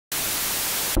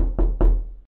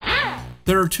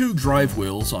There are two drive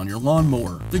wheels on your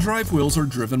lawnmower. The drive wheels are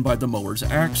driven by the mower's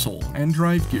axle and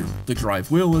drive gear. The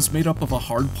drive wheel is made up of a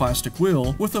hard plastic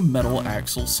wheel with a metal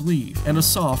axle sleeve and a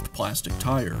soft plastic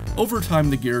tire. Over time,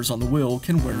 the gears on the wheel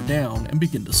can wear down and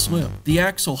begin to slip. The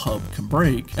axle hub can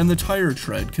break and the tire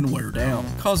tread can wear down,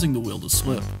 causing the wheel to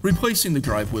slip. Replacing the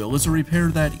drive wheel is a repair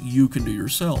that you can do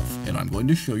yourself, and I'm going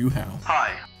to show you how.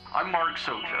 Hi, I'm Mark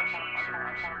Socha.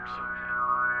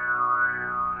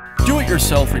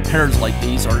 Do-it-yourself repairs like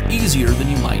these are easier than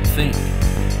you might think.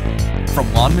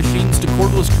 From lawn machines to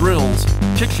cordless drills,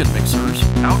 kitchen mixers,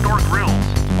 Outdoor grills.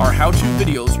 our how-to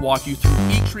videos walk you through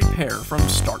each repair from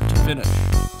start to finish.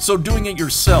 So doing it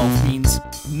yourself means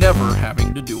never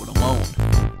having to do it alone.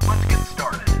 Let's get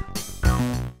started.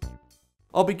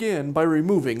 I'll begin by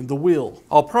removing the wheel.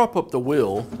 I'll prop up the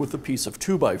wheel with a piece of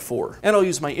 2x4, and I'll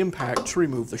use my impact to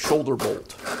remove the shoulder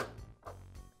bolt.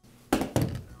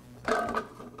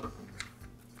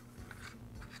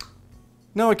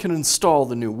 Now I can install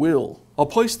the new wheel. I'll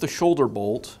place the shoulder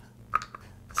bolt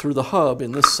through the hub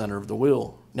in the center of the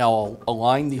wheel. Now I'll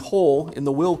align the hole in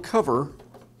the wheel cover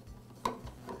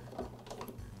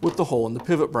with the hole in the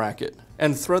pivot bracket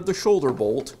and thread the shoulder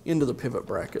bolt into the pivot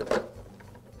bracket.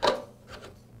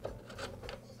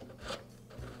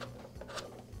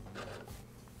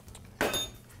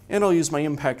 And I'll use my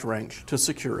impact wrench to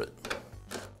secure it.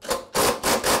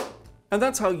 And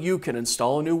that's how you can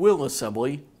install a new wheel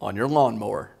assembly on your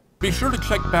lawnmower. Be sure to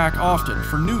check back often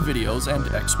for new videos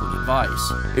and expert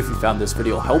advice. If you found this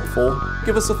video helpful,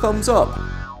 give us a thumbs up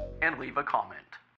And leave a comment.